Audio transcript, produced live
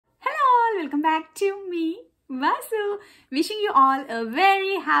welcome back to me, Vasu. Wishing you all a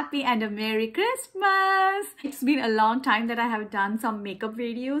very happy and a Merry Christmas. It's been a long time that I have done some makeup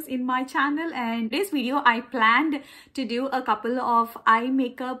videos in my channel, and this video I planned to do a couple of eye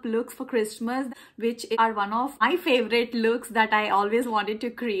makeup looks for Christmas, which are one of my favorite looks that I always wanted to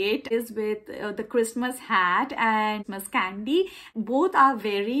create is with the Christmas hat and Christmas candy. Both are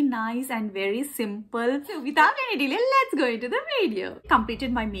very nice and very simple. So without any delay, let's go into the video.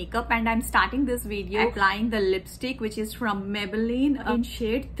 Completed my makeup and I'm starting this video applying the lipstick, which is from Maybelline in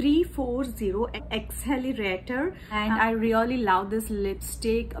shade 340 Accelerator, and I really love this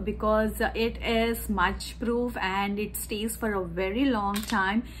lipstick because it is smudge proof and it stays for a very long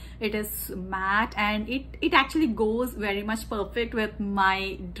time. It is matte and it actually goes very much perfect with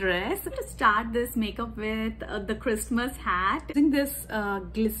my dress. To start this makeup with the Christmas hat, using this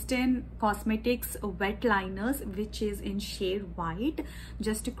Glisten Cosmetics wet liners, which is in shade white,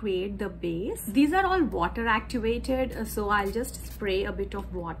 just to create the base. These are all water activated, so I'll just spray a bit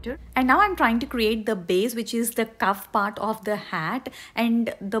of water. And now I'm trying to create the base, which is the cuff part of the hat,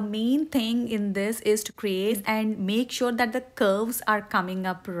 and the main thing in this is to create and make sure that the curves are coming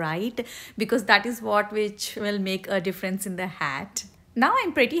up right, because that is which will make a difference in the hat. Now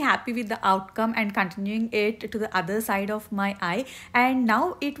I'm pretty happy with the outcome and continuing it to the other side of my eye, and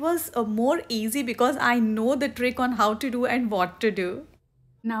now it was more easy because I know the trick on how to do and what to do.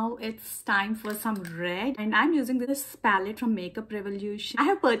 Now it's time for some red, and I'm using this palette from Makeup Revolution. I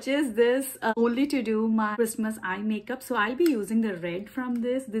have purchased this only to do my Christmas eye makeup, so I'll be using the red from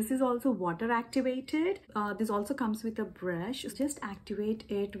this. This is also water activated. This also comes with a brush. Just activate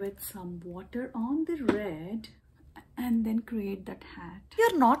it with some water on the red and then create that hat. If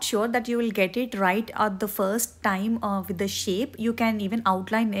you're not sure that you will get it right at the first time with the shape, you can even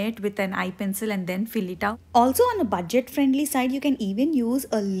outline it with an eye pencil and then fill it out. Also, on a budget friendly side, you can even use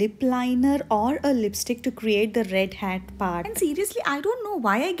a lip liner or a lipstick to create the red hat part. And seriously, I don't know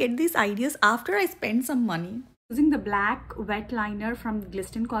why I get these ideas after I spend some money. Using the black wet liner from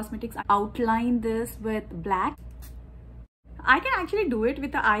Glisten Cosmetics, I outline this with black. I can actually do it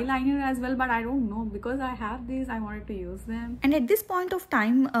with the eyeliner as well, but I don't know, because I have these, I wanted to use them. And at this point of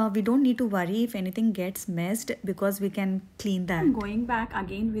time, we don't need to worry if anything gets messed, because we can clean that. I'm going back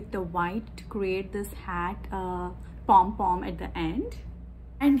again with the white to create this hat pom-pom at the end.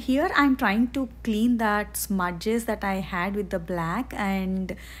 And here I'm trying to clean that smudges that I had with the black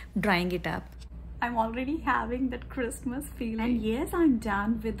and drying it up. I'm already having that Christmas feeling. And yes, I'm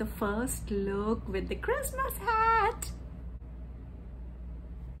done with the first look with the Christmas hat.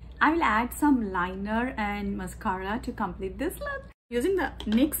 I will add some liner and mascara to complete this look. Using the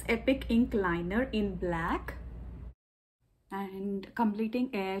NYX Epic Ink Liner in black and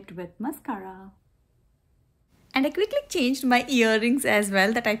completing it with mascara. And I quickly changed my earrings as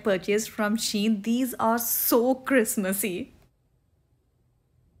well that I purchased from Shein. These are so Christmassy.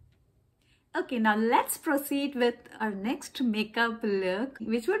 Okay, now let's proceed with our next makeup look,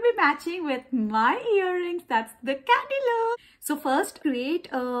 which would be matching with my earrings. That's the candy look. So first, create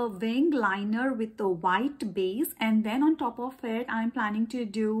a wing liner with a white base, and then on top of it, I'm planning to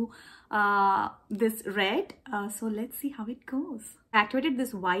do this red. So let's see how it goes. I activated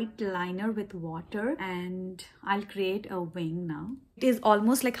this white liner with water and I'll create a wing now. It is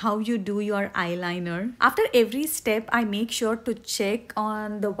almost like how you do your eyeliner. After every step, I make sure to check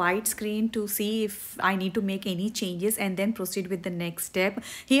on the white screen to see if I need to make any changes and then proceed with the next step.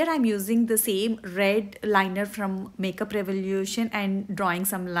 Here I'm using the same red liner from Makeup Revolution and drawing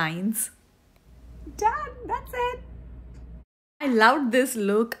some lines. Done! That's it! I loved this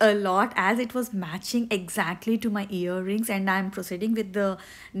look a lot as it was matching exactly to my earrings, and I'm proceeding with the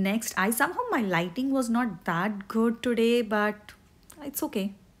next eye. Somehow my lighting was not that good today, but it's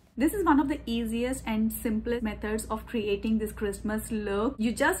okay. This is one of the easiest and simplest methods of creating this Christmas look.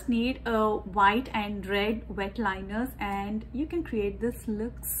 You just need a white and red wet liners and you can create this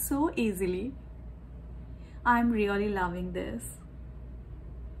look so easily. I'm really loving this.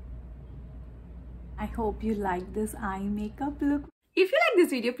 I hope you like this eye makeup look. If you like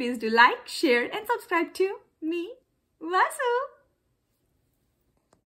this video, please do like, share and subscribe to me, Vasu.